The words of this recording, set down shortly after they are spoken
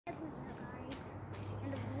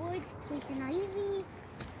Poison ivy.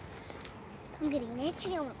 I'm getting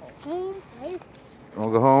itchy. I want to go home. Right? You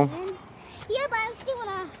want to go home? Yeah, but I'm still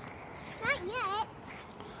gonna. Not yet.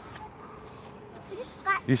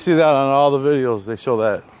 You see that on all the videos? They show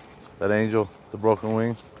that angel, the broken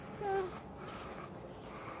wing. So,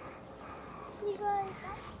 you guys,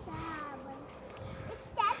 that's sad.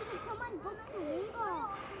 It's sad because someone broke the wing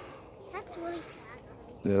off. That's really sad.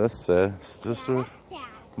 Yeah, that's sad. Sister, that's sad.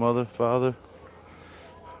 mother, father.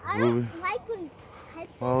 I don't like when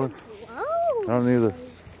headphones glow. I don't either.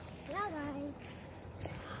 Yeah,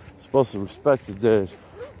 guys. Supposed to respect the dead.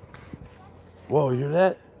 Whoa, you hear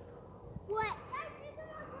that? What?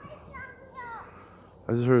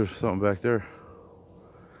 I just heard something back there.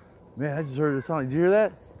 Man, I just heard a sound. Did you hear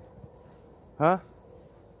that? Huh?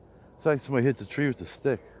 It's like somebody hit the tree with a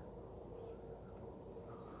stick.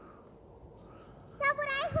 That's what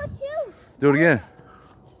I heard too. Do it again.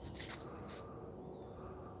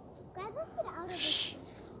 Guys, let's get out of this.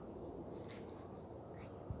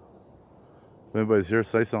 If anybody's here,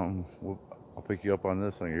 say something. I'll pick you up on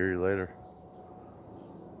this and I'll hear you later.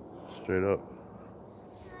 Straight up.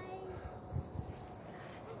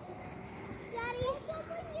 Daddy,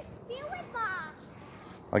 bring your spirit box.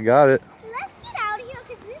 I got it. Let's get out of here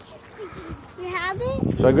because this is creepy. You have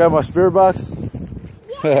it? Should I grab my spirit box?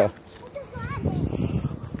 Yeah. Let's just grab it.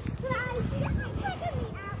 Guys, this is freaking me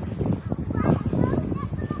out.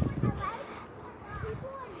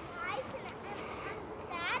 People are nice and I'm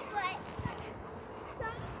sad, but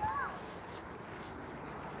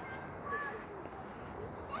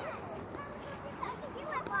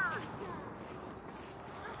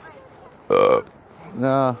some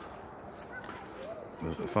Nah.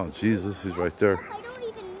 I found Jesus. He's right there. I don't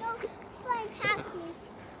even know flying past me.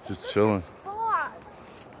 Just chilling. Boss.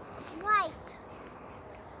 Light.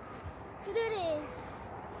 So there it is.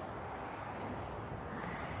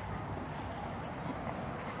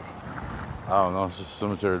 I don't know. It's just a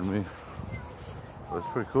cemetery to me. But it's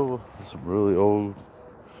pretty cool. There's some really old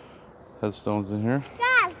headstones in here.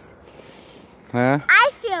 Guys. Huh?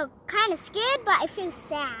 I feel kind of scared, but I feel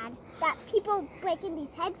sad that people breaking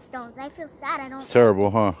these headstones. I feel sad. I don't. It's terrible,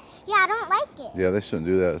 huh? Yeah, I don't like it. Yeah, they shouldn't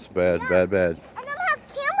do that. It's bad, bad, bad. And then we have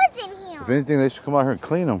cameras in here. If anything, they should come out here and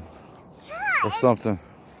clean them Yeah. or something.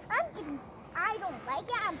 I don't like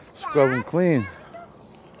it. I'm sad. Scrub them clean.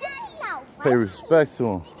 This is not Pay right. respect to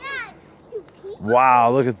them. Dad, do people?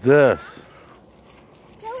 Wow, look at this.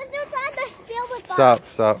 There was no time to steal with us. Stop,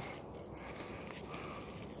 stop.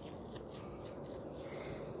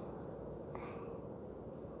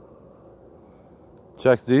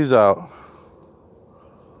 Check these out.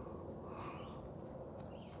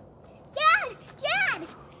 Dad! Dad!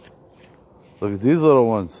 Look at these little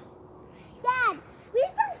ones. Dad! We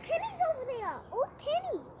found pennies over there. Old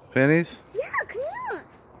pennies. Pennies? Yeah, come here.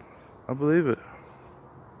 I believe it.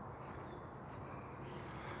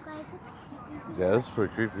 Guys, it's creepy. Yeah, this is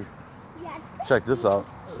pretty creepy. Yeah, it's Check this out.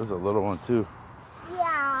 This is a little one too.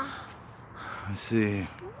 Yeah. Let's see.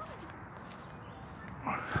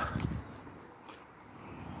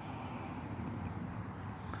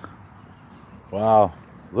 Wow.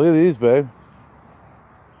 Look at these, babe.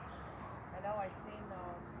 I know, I've seen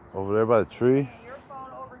those. Over there by the tree. Hey, your phone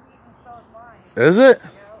overheating, so is mine. Is it? Yeah,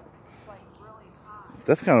 it's like really hot.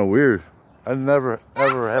 That's kind of weird. I never,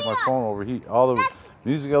 ever had my phone overheat. All the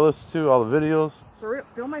music I listen to, all the videos. For real,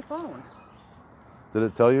 feel my phone. Did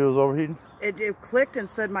it tell you it was overheating? It clicked and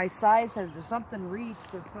said my size has something reached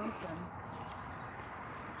or something.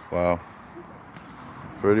 Wow.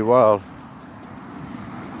 Pretty wild.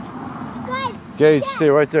 Guys, Gage, Dad, stay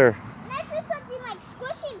right there. next is something like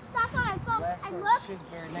squishy and stuff on my phone. Last I one, looked.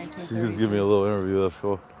 Shakespeare, She 1930. just gave me a little interview. That's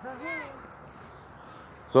cool.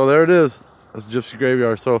 So there it is. That's Gypsy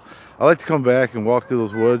Graveyard. So I like to come back and walk through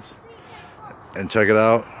those woods and check it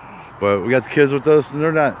out. But we got the kids with us, and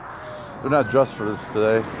they're not dressed for this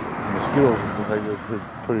today. The mosquitoes look like they're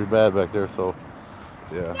pretty bad back there. So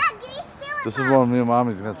yeah. Dad, get your spirit This is box. one me and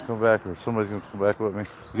Mommy's gonna have to come back, or somebody's gonna have to come back with me.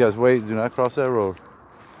 You guys wait. Do not cross that road.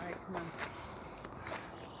 All right, come on.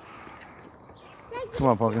 Dad, Come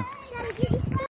on, Pumpkin. Dad, get your